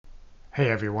Hey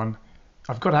everyone,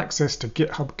 I've got access to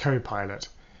GitHub Copilot.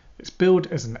 It's built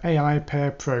as an AI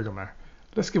pair programmer.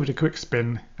 Let's give it a quick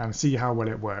spin and see how well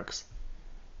it works.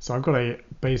 So I've got a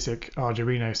basic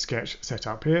Arduino sketch set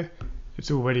up here.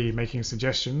 It's already making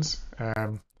suggestions.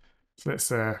 So let's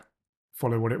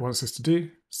follow what it wants us to do.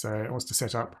 So it wants to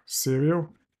set up serial.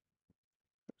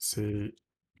 Let's see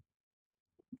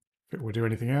if it will do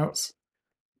anything else.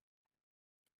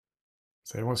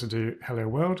 So it wants to do hello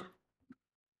world.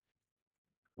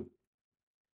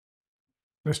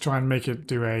 Let's try and make it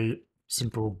do a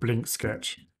simple blink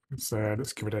sketch. So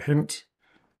let's give it a hint.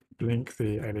 Blink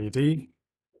the LED.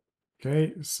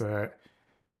 Okay, so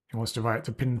it wants to write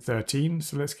to pin 13.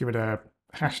 So let's give it a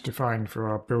hash defined for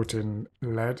our built-in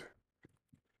LED.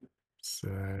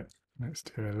 So let's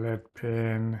do a LED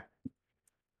pin.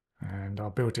 And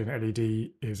our built-in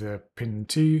LED is a pin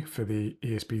 2 for the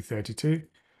ESP32.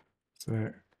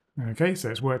 So, okay,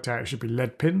 so it's worked out it should be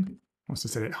LED pin. Wants to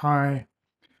set it high,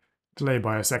 delay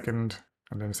by a second,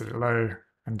 and then set it low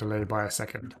and delay by a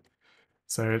second.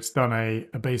 So it's done a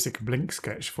basic blink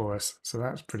sketch for us. So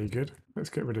that's pretty good. Let's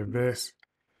get rid of this.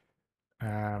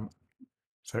 So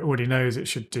it already knows it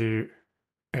should do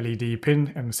LED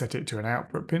pin and set it to an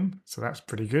output pin. So that's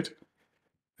pretty good.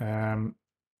 What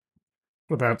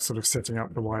about sort of setting up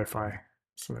the Wi-Fi?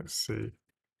 So let's see.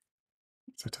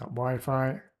 Set up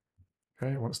Wi-Fi.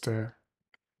 Okay, it wants to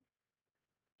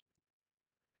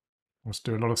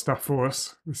do a lot of stuff for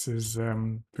us. This is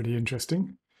pretty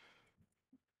interesting.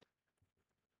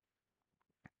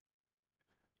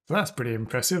 So that's pretty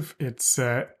impressive. It's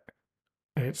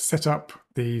set up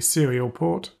the serial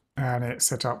port and it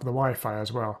set up the Wi-Fi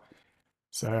as well.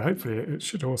 So hopefully it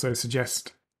should also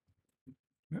suggest,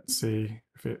 let's see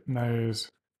if it knows.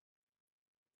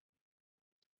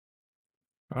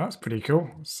 Oh, that's pretty cool.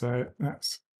 So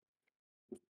that's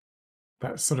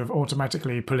sort of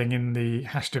automatically pulling in the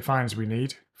hash defines we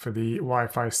need for the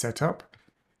Wi-Fi setup.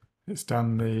 It's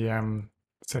done the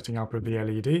setting up of the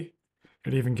LED.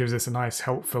 It even gives us a nice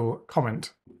helpful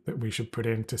comment that we should put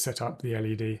in to set up the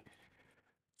LED.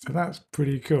 So that's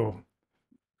pretty cool.